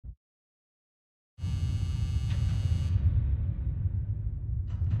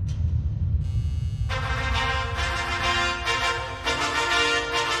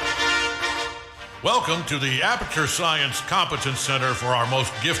Welcome to the Aperture Science Competence Center for our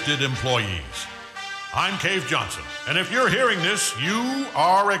most gifted employees. I'm Cave Johnson, and if you're hearing this, you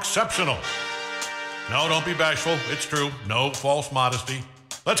are exceptional. No, don't be bashful. It's true. No false modesty.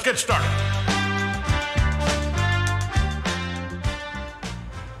 Let's get started.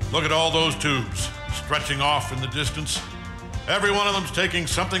 Look at all those tubes stretching off in the distance. Every one of them's taking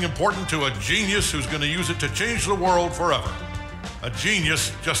something important to a genius who's going to use it to change the world forever. A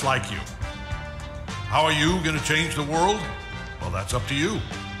genius just like you. How are you going to change the world? Well, that's up to you.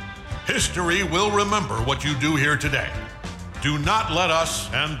 History will remember what you do here today. Do not let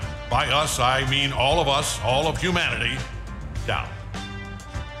us, and by us I mean all of us, all of humanity, down.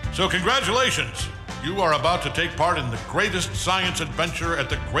 So congratulations. You are about to take part in the greatest science adventure at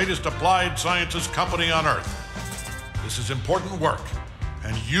the greatest applied sciences company on Earth. This is important work,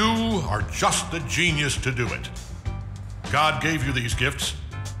 and you are just the genius to do it. God gave you these gifts.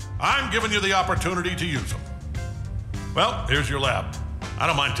 I'm giving you the opportunity to use them. Well, here's your lab. I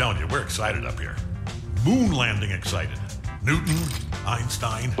don't mind telling you, we're excited up here. Moon landing excited. Newton,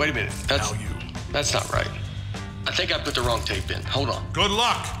 Einstein. Wait a minute. That's not right. I think I put the wrong tape in. Hold on. Good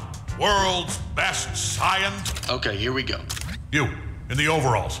luck. World's best science. Okay, here we go. You, in the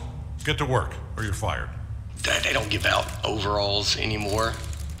overalls. Get to work, or you're fired. They don't give out overalls anymore.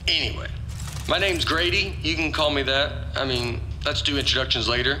 Anyway, my name's Grady. You can call me that. I mean, let's do introductions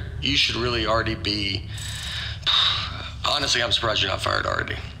later. You should really already be... Honestly, I'm surprised you're not fired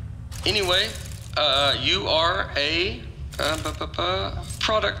already. Anyway, you are a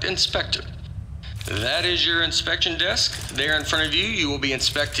product inspector. That is your inspection desk. There in front of you, you will be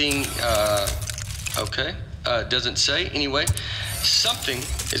inspecting, doesn't say. Anyway, something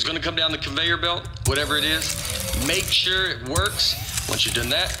is going to come down the conveyor belt, whatever it is. Make sure it works. Once you've done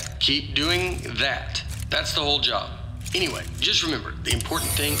that, keep doing that. That's the whole job. Anyway, just remember, the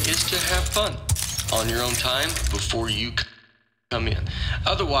important thing is to have fun on your own time before you come in.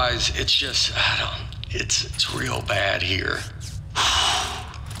 Otherwise, it's just, it's real bad here.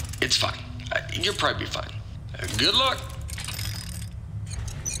 It's fine. You'll probably be fine. Good luck.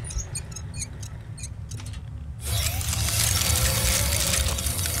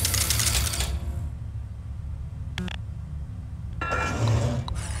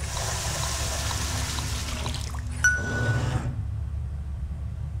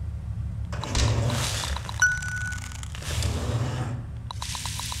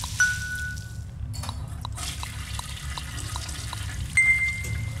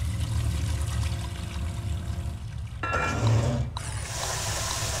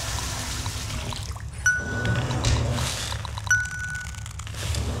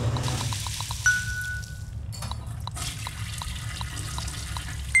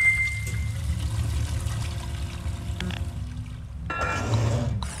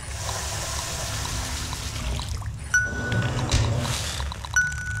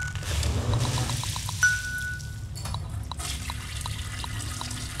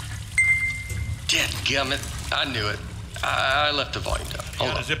 Gummit, I knew it. I left the volume down.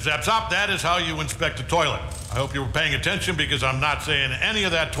 Hold on. Zip, zap, zop. That is how you inspect a toilet. I hope you were paying attention because I'm not saying any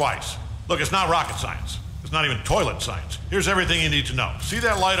of that twice. Look, it's not rocket science. It's not even toilet science. Here's everything you need to know. See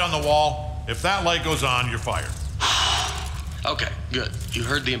that light on the wall? If that light goes on, you're fired. Okay, good. You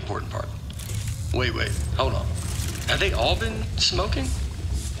heard the important part. Wait, hold on. Have they all been smoking?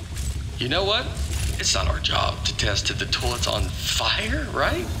 You know what? It's not our job to test if the toilet's on fire,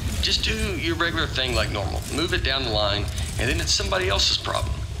 right? Just do your regular thing like normal. Move it down the line, and then it's somebody else's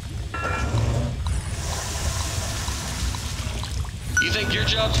problem. You think your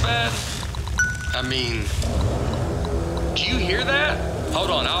job's bad? I mean, do you hear that? Hold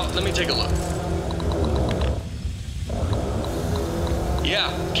on, let me take a look.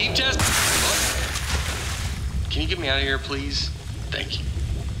 Yeah, keep testing. Can you get me out of here, please? Thank you.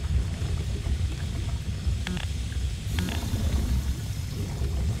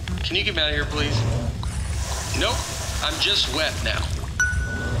 Can you get me out of here, please? Nope, I'm just wet now.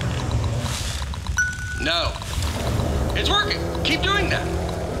 No. It's working. Keep doing that.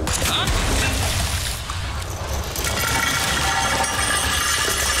 Huh?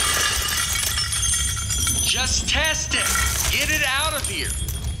 Just test it. Get it out of here.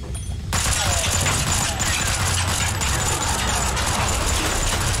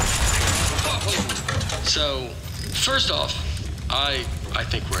 So, first off, I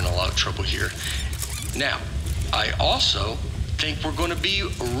think we're in a lot of trouble here. Now, I also think we're going to be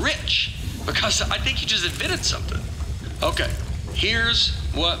rich because I think you just invented something. Okay, here's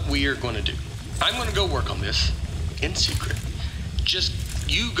what we are going to do. I'm going to go work on this in secret. Just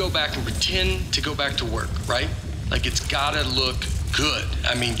you go back and pretend to go back to work, right? Like it's got to look good.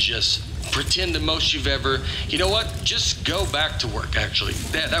 I mean, just pretend the most you've ever. You know what? Just go back to work, actually.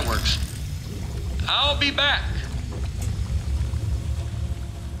 Yeah, that works. I'll be back.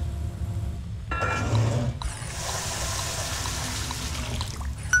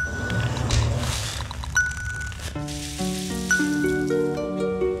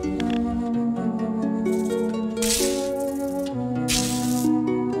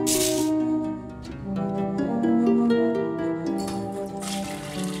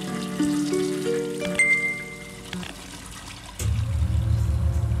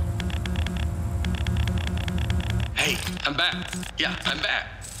 Hey, I'm back. Yeah, I'm back.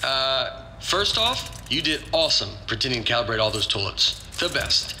 First off, you did awesome pretending to calibrate all those toilets. The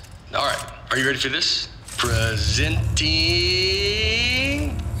best. All right, are you ready for this? Presenting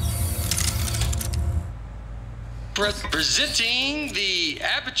the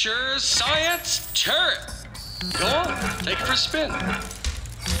Aperture Science Turret. Go on, take it for a spin.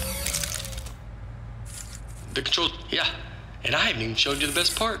 The control, yeah, and I haven't even showed you the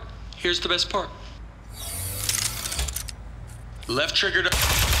best part. Here's the best part. Left trigger to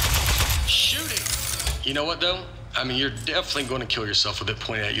shooting. You know what though? I mean, you're definitely going to kill yourself with it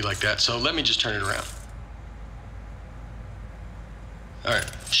pointed at you like that. So let me just turn it around. All right,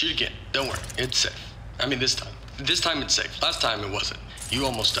 shoot again. Don't worry, it's safe. I mean, this time it's safe. Last time it wasn't. You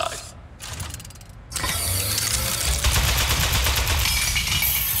almost died.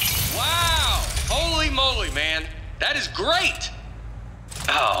 Wow, holy moly, man. That is great.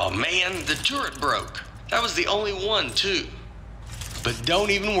 Oh man, the turret broke. That was the only one too. But don't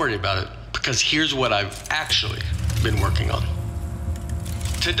even worry about it, because here's what I've actually been working on.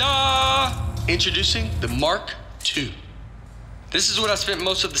 Ta-da! Introducing the Mark II. This is what I spent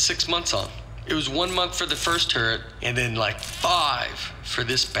most of the 6 months on. It was 1 month for the first turret, and then like 5 for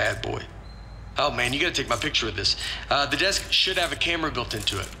this bad boy. Oh man, you gotta take my picture with this. The desk should have a camera built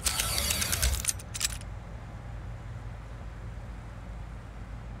into it.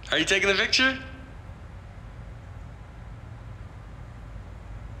 Are you taking the picture?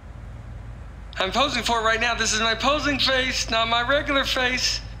 I'm posing for it right now. This is my posing face, not my regular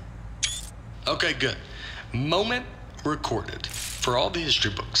face. Okay, good. Moment recorded for all the history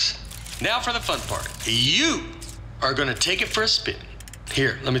books. Now for the fun part. You are gonna take it for a spin.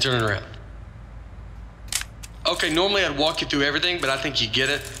 Here, let me turn it around. Okay, normally I'd walk you through everything, but I think you get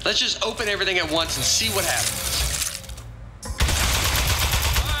it. Let's just open everything at once and see what happens.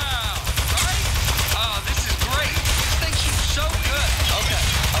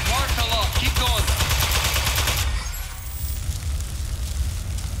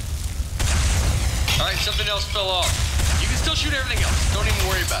 All right, something else fell off. You can still shoot everything else. Don't even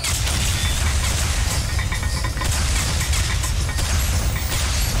worry about it.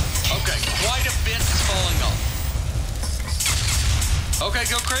 Okay, quite a bit is falling off. Okay,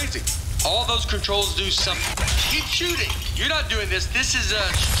 go crazy. All those controls do something. Keep shooting. You're not doing this. This is a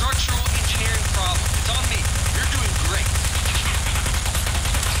structural engineering problem. It's on me. You're doing great.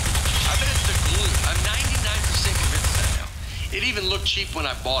 I bet it's the glue. I'm 99% convinced of that now. It even looked cheap when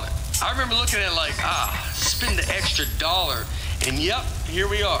I bought it. I remember looking at it like, spend the extra $1, and yep, here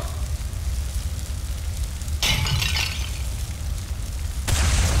we are.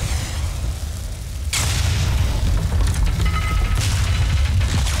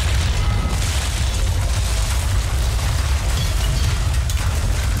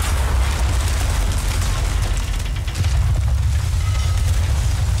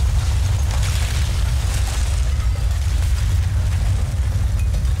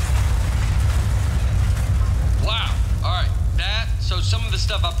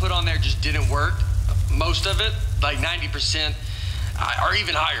 Stuff I put on there just didn't work. Most of it, like 90%, or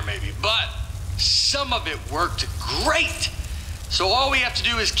even higher maybe, but some of it worked great. So all we have to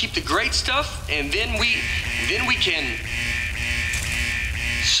do is keep the great stuff, and then we can.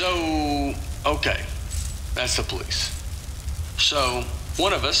 So, okay, that's the police. So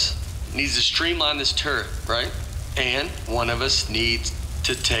one of us needs to streamline this turret, right? And one of us needs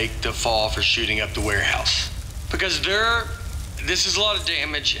to take the fall for shooting up the warehouse, because this is a lot of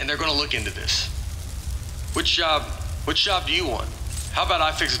damage, and they're going to look into this. Which job do you want? How about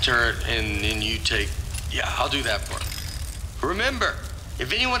I fix a turret and you take? Yeah, I'll do that for him. Remember,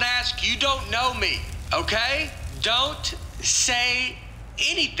 if anyone asks, you don't know me, okay? Don't say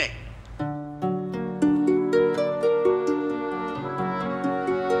anything.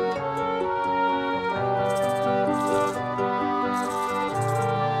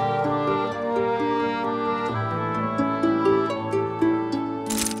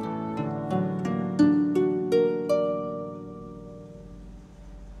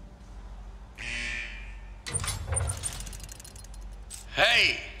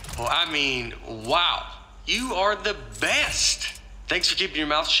 Hey, well, I I mean, wow. You are the best. Thanks for keeping your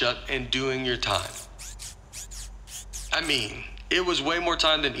mouth shut and doing your time. I mean, it was way more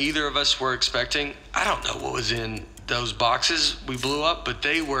time than either of us were expecting. I don't know what was in those boxes we blew up, but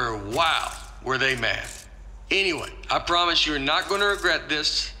they were, wow, were they mad. Anyway, I promise you're not going to regret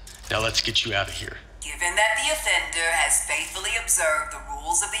this. Now let's get you out of here. Given that the offender has faithfully observed the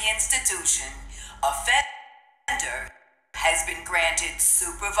rules of the institution, offender has been granted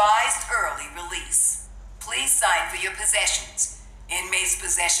supervised early release. Please sign for your possessions. Inmates'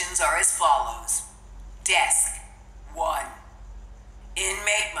 possessions are as follows. Desk 1.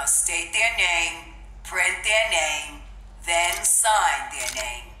 Inmate must state their name, print their name, then sign their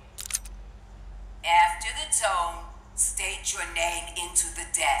name. After the tone, state your name into the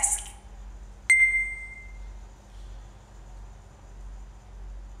desk.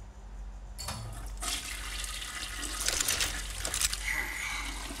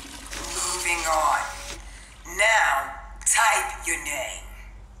 Moving on. Now, type your name.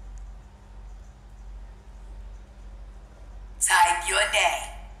 Type your name.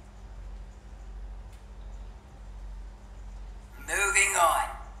 Moving on.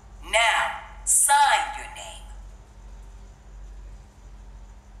 Now, sign your name.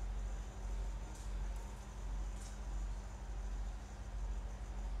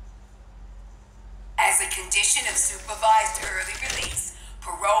 As a condition of supervised early release,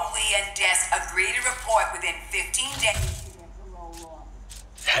 parolee and desk agree to report within 15 days.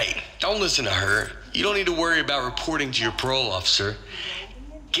 Hey, don't listen to her. You don't need to worry about reporting to your parole officer.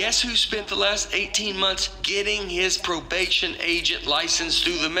 Guess who spent the last 18 months getting his probation agent license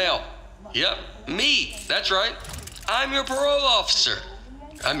through the mail? Yep, me. That's right. I'm your parole officer.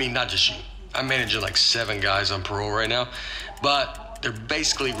 I mean, not just you. I'm managing like 7 guys on parole right now, but they're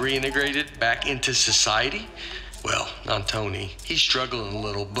basically reintegrated back into society. Well, not Tony. He's struggling a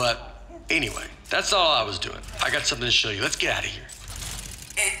little, but anyway, that's all I was doing. I got something to show you. Let's get out of here.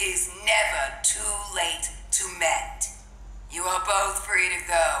 It is never too late to mend. You are both free to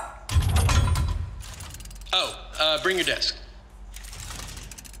go. Oh, bring your desk.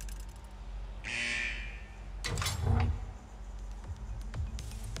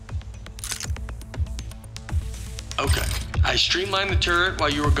 Okay, I streamlined the turret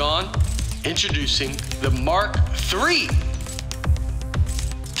while you were gone. Introducing the Mark III.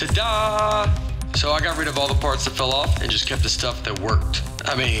 Ta-da! So I got rid of all the parts that fell off and just kept the stuff that worked.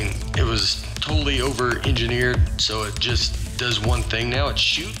 I mean, it was totally over-engineered, so it just does one thing now. It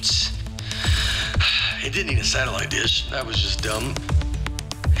shoots. It didn't need a satellite dish. That was just dumb.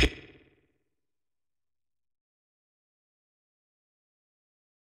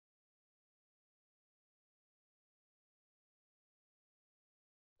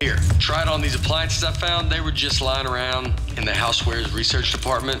 Here, try it on these appliances I found. They were just lying around in the housewares research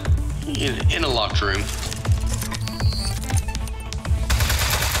department in a locked room.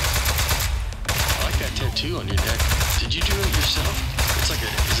 I like that tattoo on your neck. Did you do it yourself? It's like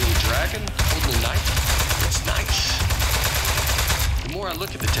is it a dragon holding a knife? It's nice. The more I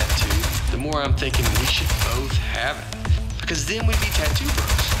look at the tattoo, the more I'm thinking we should both have it. Because then we'd be tattoo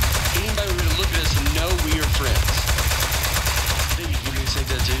bros. Anybody would look at us and know we are friends. You give me the same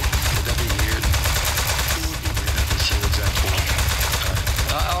tattoo? Would that be weird? It would be weird. I'd the same exact one.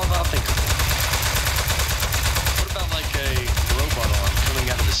 Alright, I'll think of it. What about like a robot arm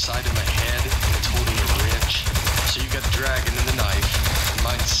coming out of the side of my head and it's holding a wrench? So you got the dragon and the knife.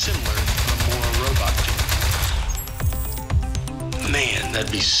 Mine's similar, but more robot thing. Man,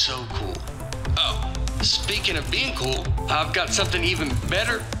 that'd be so cool. Oh, speaking of being cool, I've got something even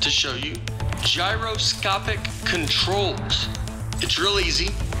better to show you. Gyroscopic controls. It's real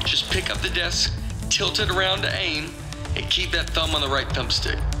easy. Just pick up the desk, tilt it around to aim, and keep that thumb on the right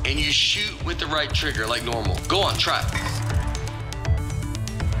thumbstick. And you shoot with the right trigger like normal. Go on, try it.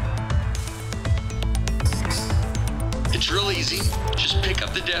 It's real easy. Just pick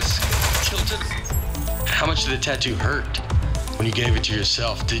up the desk, tilt it. How much did the tattoo hurt when you gave it to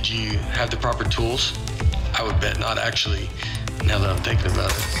yourself? Did you have the proper tools? I would bet not, actually, now that I'm thinking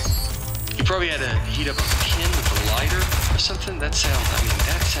about it. You probably had to heat up a pin with a lighter or something. That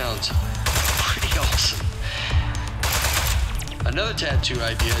sounds pretty awesome. Another tattoo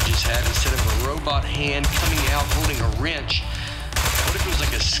idea I just had, instead of a robot hand coming out holding a wrench, what if it was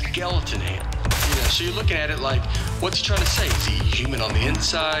like a skeleton hand? You know, so you're looking at it like, what's he trying to say? Is he human on the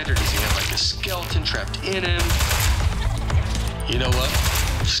inside, or does he have like a skeleton trapped in him? You know what?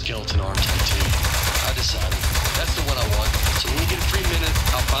 Skeleton arm tattoo. I decided. That's the one I want. So when we get a free minute,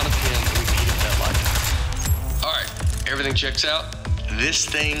 I'll find a pin and we can heat up that light. All right, everything checks out. This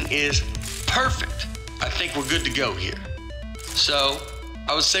thing is perfect. I think we're good to go here. So,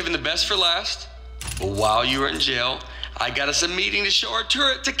 I was saving the best for last. But while you were in jail, I got us a meeting to show our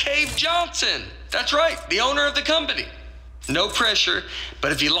turret to Cave Johnson. That's right, the owner of the company. No pressure,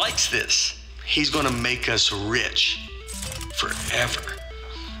 but if he likes this, he's gonna make us rich forever.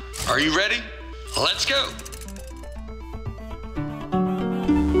 Are you ready? Let's go.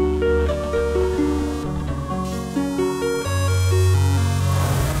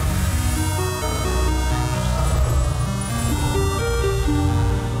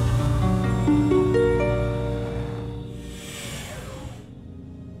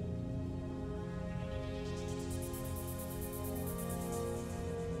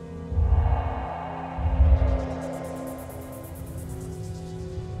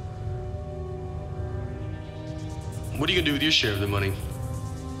 What are you gonna do with your share of the money?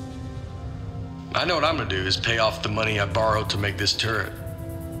 I know what I'm gonna do is pay off the money I borrowed to make this turret.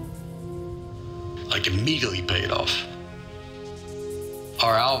 Like immediately pay it off.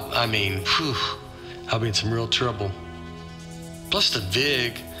 Or I'll be in some real trouble. Plus the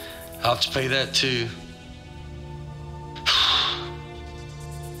VIG, I'll have to pay that too.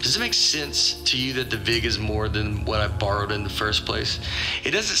 Does it make sense to you that the VIG is more than what I borrowed in the first place?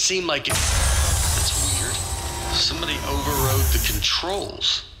 It doesn't seem like it. That's weird. Somebody overrode the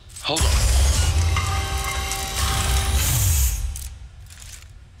controls. Hold on.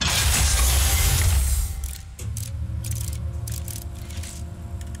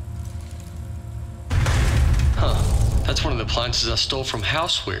 Huh. That's one of the appliances I stole from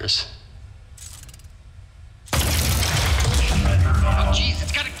Housewares. Oh, jeez,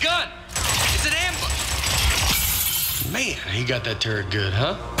 it's got a gun! It's an ambush! Man, he got that turret good,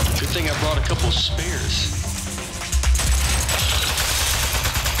 huh? Good thing I brought a couple of spares.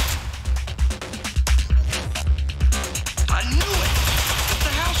 I knew it! It's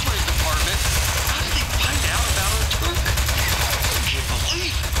the Housewares department. How did they find out about our turret? I can't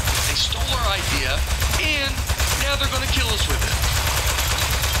believe it. They stole our idea, and now they're gonna kill us with it.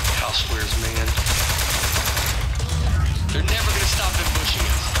 Housewares, man. They're never gonna stop ambushing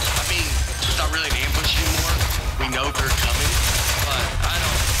us. I mean, it's not really an ambush anymore. We know they're coming, but I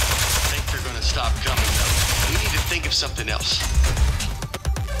don't think they're gonna stop coming, though. We need to think of something else.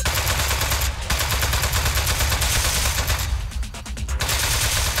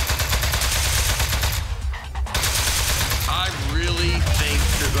 I really think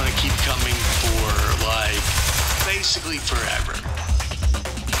they're gonna keep coming for, like, basically forever.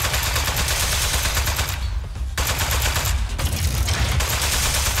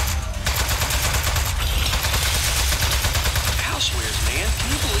 Housewares, man. Can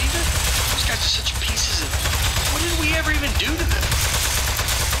you believe it? Those guys are such pieces of... What did we ever even do to them?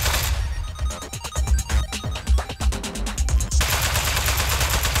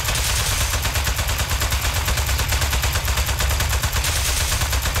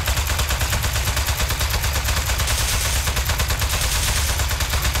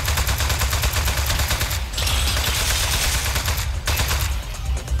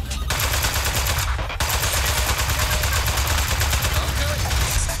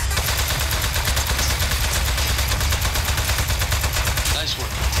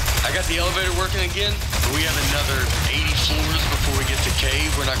 I got the elevator working again, but we have another 80 floors before we get to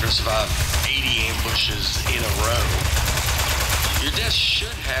cave. We're not going to survive 80 ambushes in a row. Your desk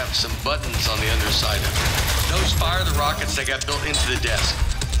should have some buttons on the underside of it. Those fire the rockets that got built into the desk.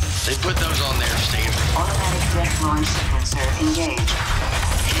 They put those on there standard. Automatic deck launch sequencer engaged.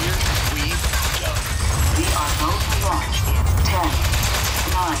 Here we go. We are going to launch in 10,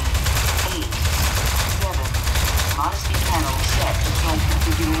 9, 8, 7. Modesty panel set to flight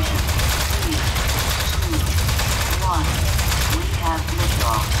configuration. 3, 2, 1. We have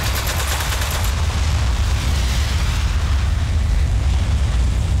liftoff.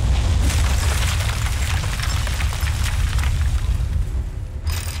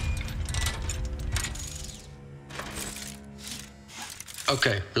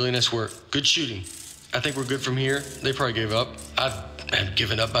 Okay, really nice work. Good shooting. I think we're good from here. They probably gave up. I've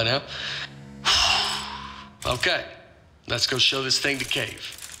given up by now. Okay, let's go show this thing to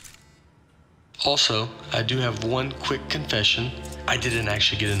Cave. Also, I do have one quick confession. I didn't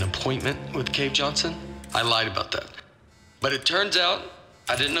actually get an appointment with Cave Johnson. I lied about that. But it turns out,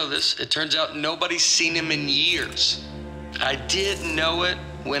 I didn't know this, it turns out nobody's seen him in years. I did know it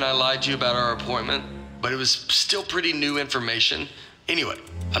when I lied to you about our appointment, but it was still pretty new information. Anyway,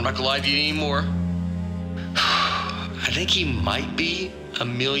 I'm not gonna lie to you anymore. I think he might be a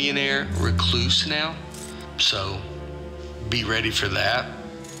millionaire recluse now. So, be ready for that.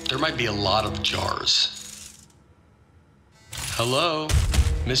 There might be a lot of jars. Hello,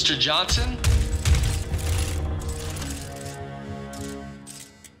 Mr. Johnson?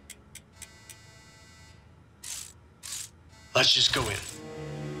 Let's just go in.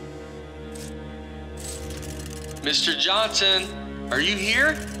 Mr. Johnson, are you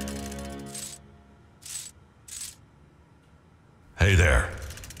here? Hey there.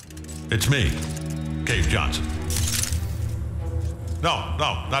 It's me, Cave Johnson. No,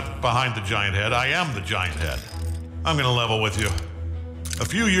 not behind the giant head. I am the giant head. I'm gonna level with you. A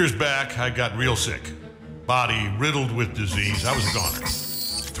few years back, I got real sick. Body riddled with disease. I was a goner.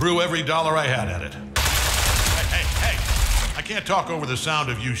 Threw every dollar I had at it. Hey, I can't talk over the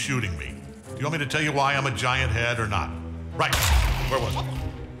sound of you shooting me. Do you want me to tell you why I'm a giant head or not? Right, where was I?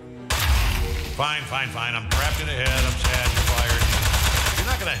 Fine. I'm trapped in a head. I'm sad. You're fired. You're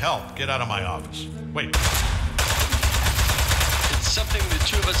not gonna help. Get out of my office. Wait. It's something the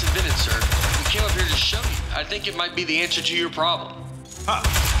two of us invented, sir. We came up here to show you. I think it might be the answer to your problem. Huh.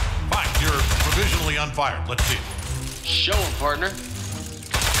 Fine, you're provisionally unfired. Let's see it. Show him, partner.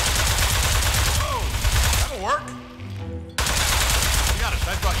 Oh, that'll work. To be honest,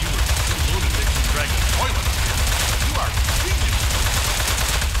 I thought you were two lunatics who dragged a toilet up here. You are genius.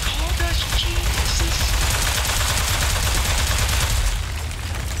 Called us geniuses.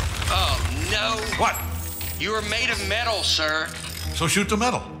 Oh, no. What? You are made of metal, sir. So shoot the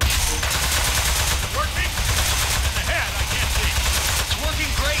metal. Is it working? In the head, I can't see. It's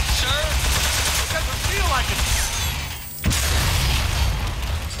working great, sir. It doesn't feel like it.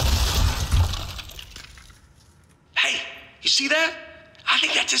 Hey, you see that? I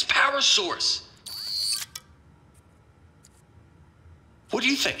think that's his power source. What do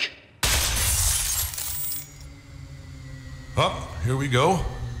you think? Up, here we go.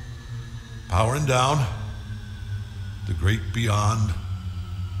 Powering down. The great beyond.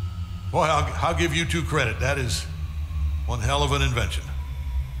 Boy, I'll give you two credit. That is one hell of an invention.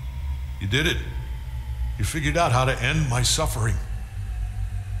 You did it. You figured out how to end my suffering.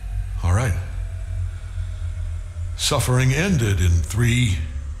 All right. Suffering ended in 3,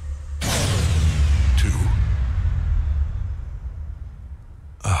 2.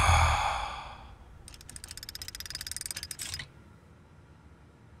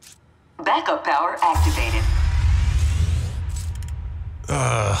 Backup power activated.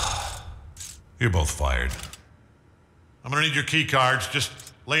 You're both fired. I'm gonna need your key cards. Just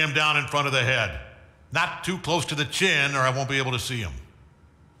lay them down in front of the head. Not too close to the chin, or I won't be able to see them.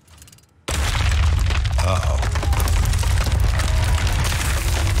 Uh-oh.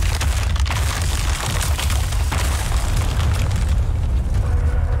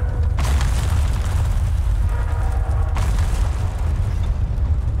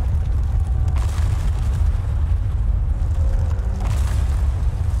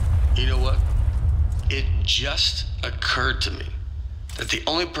 You know what? It just occurred to me that the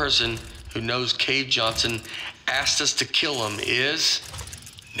only person who knows Cave Johnson asked us to kill him is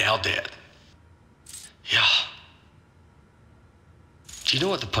now dead. Yeah. Do you know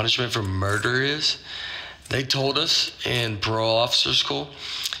what the punishment for murder is? They told us in parole officer school,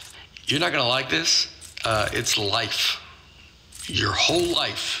 you're not gonna like this. It's life. Your whole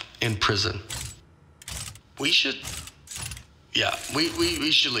life in prison. We should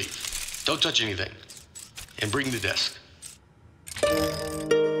leave. Don't touch anything. And bring the desk.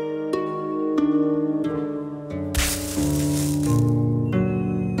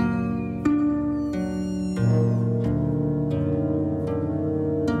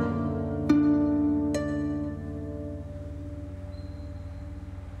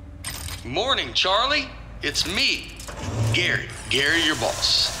 Morning, Charlie. It's me, Gary. Gary, your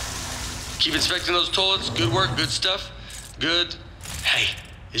boss. Keep inspecting those toilets. Good work, good stuff. Good. Hey,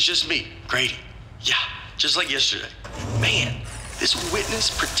 it's just me, Grady. Yeah, just like yesterday. Man, this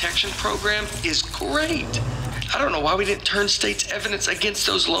witness protection program is great. I don't know why we didn't turn state's evidence against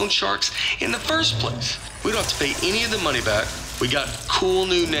those loan sharks in the first place. We don't have to pay any of the money back. We got cool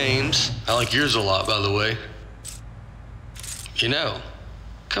new names. I like yours a lot, by the way. You know,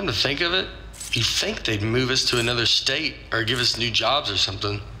 come to think of it, you'd think they'd move us to another state or give us new jobs or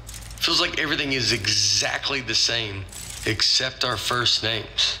something. Feels like everything is exactly the same, except our first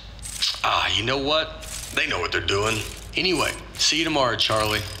names. You know what? They know what they're doing. Anyway, see you tomorrow,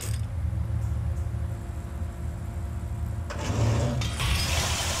 Charlie.